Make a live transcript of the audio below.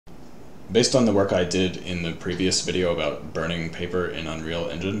Based on the work I did in the previous video about burning paper in Unreal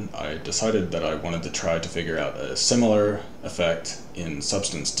Engine, I decided that I wanted to try to figure out a similar effect in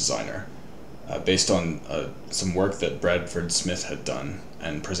Substance Designer, based on some work that Bradford Smith had done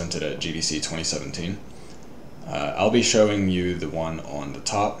and presented at GDC 2017. I'll be showing you the one on the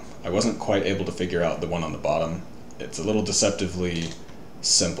top. I wasn't quite able to figure out the one on the bottom. It's a little deceptively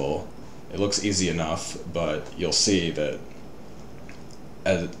simple. It looks easy enough, but you'll see that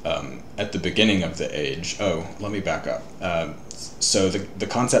at the beginning of the age, let me back up. So the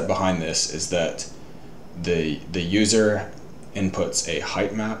concept behind this is that the user inputs a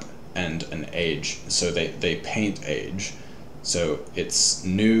height map and an age, so they paint age. So it's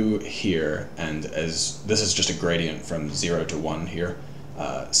new here, and as this is just a gradient from 0 to 1 here,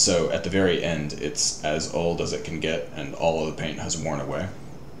 so at the very end it's as old as it can get and all of the paint has worn away.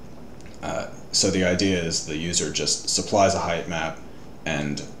 So the idea is the user just supplies a height map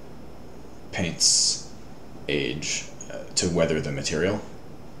and paints age to weather the material.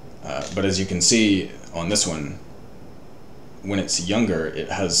 But as you can see on this one, when it's younger it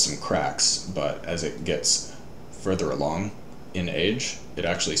has some cracks, but as it gets further along in age it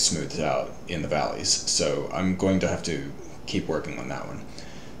actually smooths out in the valleys. So I'm going to have to keep working on that one.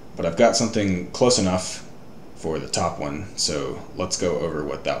 But I've got something close enough for the top one, so let's go over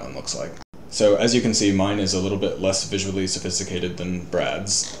what that one looks like. So as you can see, mine is a little bit less visually sophisticated than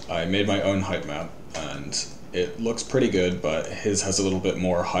Brad's. I made my own height map and it looks pretty good, but his has a little bit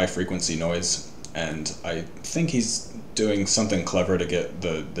more high frequency noise, and I think he's doing something clever to get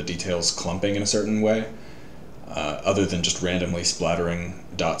the details clumping in a certain way, other than just randomly splattering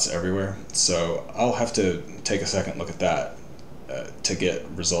dots everywhere. So I'll have to take a second look at that to get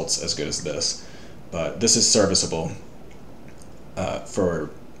results as good as this. But this is serviceable for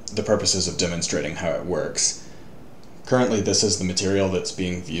the purposes of demonstrating how it works. Currently this is the material that's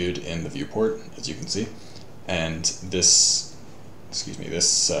being viewed in the viewport, as you can see, and this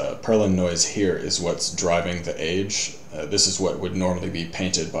Perlin noise here is what's driving the age. This is what would normally be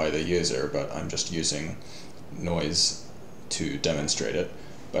painted by the user, but I'm just using noise to demonstrate it.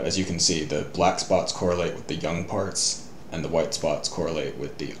 But as you can see, the black spots correlate with the young parts and the white spots correlate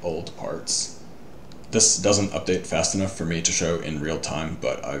with the old parts. This doesn't update fast enough for me to show in real time,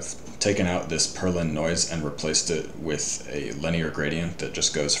 but I've taken out this Perlin noise and replaced it with a linear gradient that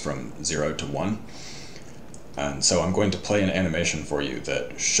just goes from 0 to 1. And so I'm going to play an animation for you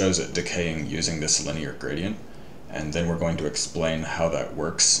that shows it decaying using this linear gradient, and then we're going to explain how that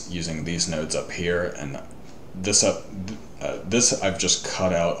works using these nodes up here, and this I've just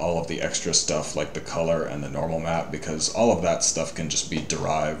cut out all of the extra stuff like the color and the normal map, because all of that stuff can just be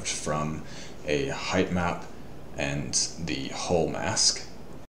derived from a height map and the whole mask.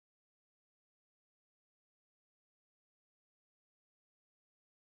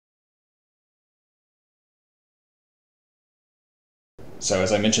 So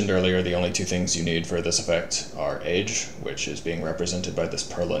as I mentioned earlier, the only two things you need for this effect are age, which is being represented by this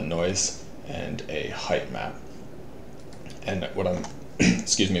Perlin noise, and a height map. And what I'm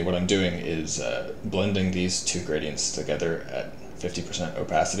what I'm doing is blending these two gradients together at 50%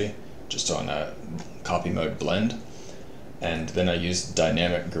 opacity, just on a copy mode blend, and then I use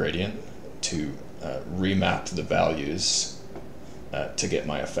dynamic gradient to remap the values to get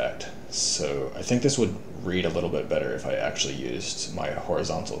my effect. So I think this would read a little bit better if I actually used my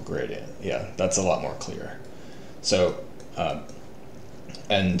horizontal gradient. Yeah, that's a lot more clear. So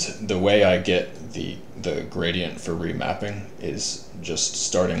and the way I get the gradient for remapping is just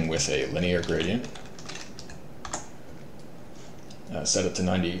starting with a linear gradient. Set it to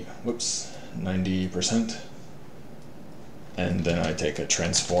 90%, and then I take a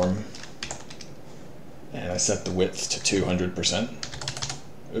transform and I set the width to 200%,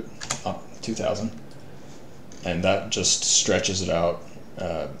 2000, and that just stretches it out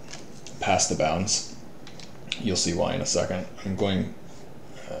past the bounds. You'll see why in a second.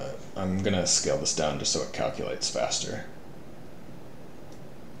 I'm gonna scale this down just so it calculates faster.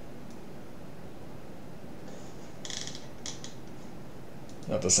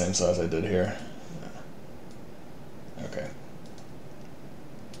 Not the same size I did here. Okay.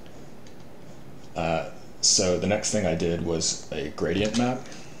 So the next thing I did was a gradient map.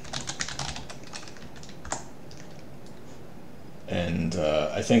 And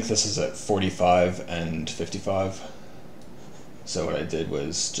I think this is at 45 and 55. So what I did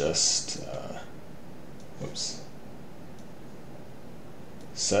was just,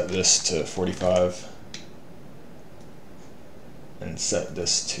 set this to 45 and set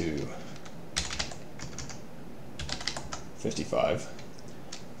this to 55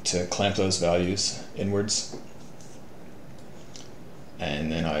 to clamp those values inwards. and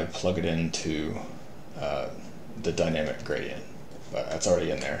then I plug it into the dynamic gradient. But that's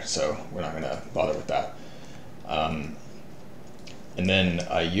already in there, so we're not going to bother with that. And then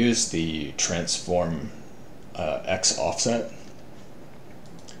I use the transform x offset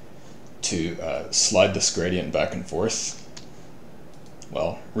to slide this gradient back and forth.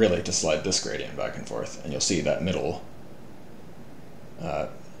 Well, really to slide this gradient back and forth, and you'll see that middle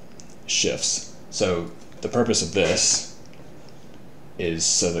shifts. So the purpose of this is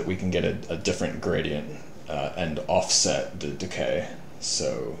so that we can get a different gradient and offset the decay.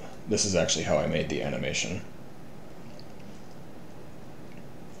 So this is actually how I made the animation.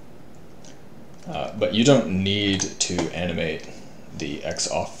 But you don't need to animate the x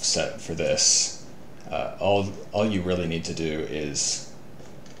offset for this. All you really need to do is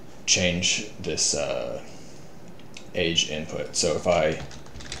change this age input. So if I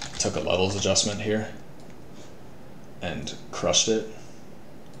took a levels adjustment here and crushed it,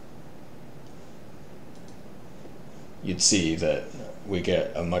 you'd see that we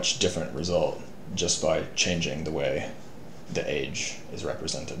get a much different result just by changing the way the age is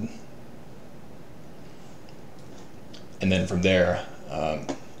represented. And then from there,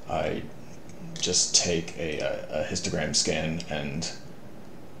 I just take a histogram scan and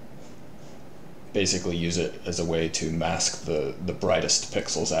basically use it as a way to mask the brightest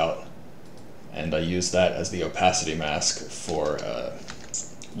pixels out. And I use that as the opacity mask for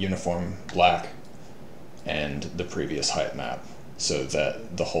uniform black and the previous height map, so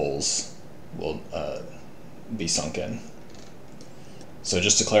that the holes will be sunk in. So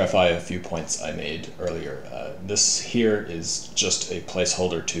just to clarify a few points I made earlier, this here is just a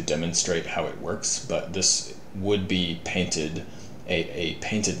placeholder to demonstrate how it works, but this would be painted, a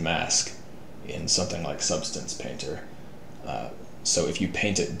painted mask in something like Substance Painter. So if you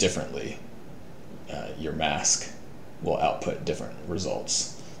paint it differently, your mask will output different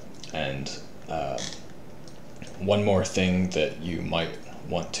results. And one more thing that you might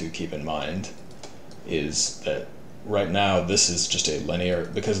want to keep in mind is that right now this is just a linear,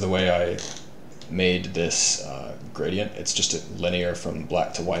 because of the way I made this gradient, it's just a linear from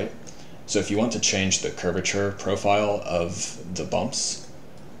black to white. So if you want to change the curvature profile of the bumps,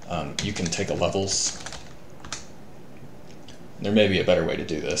 you can take a levels. There may be a better way to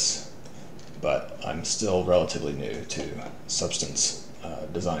do this, but I'm still relatively new to Substance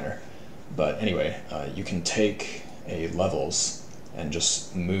Designer. But anyway, you can take a levels and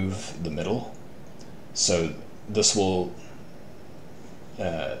just move the middle. So this will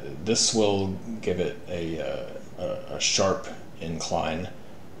give it a sharp incline,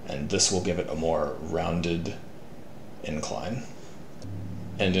 and this will give it a more rounded incline.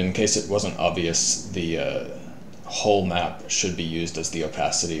 And in case it wasn't obvious, the whole map should be used as the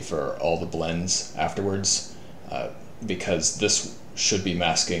opacity for all the blends afterwards, because this should be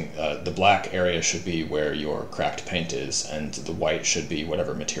masking, the black area should be where your cracked paint is, and the white should be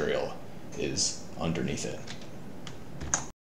whatever material is underneath it.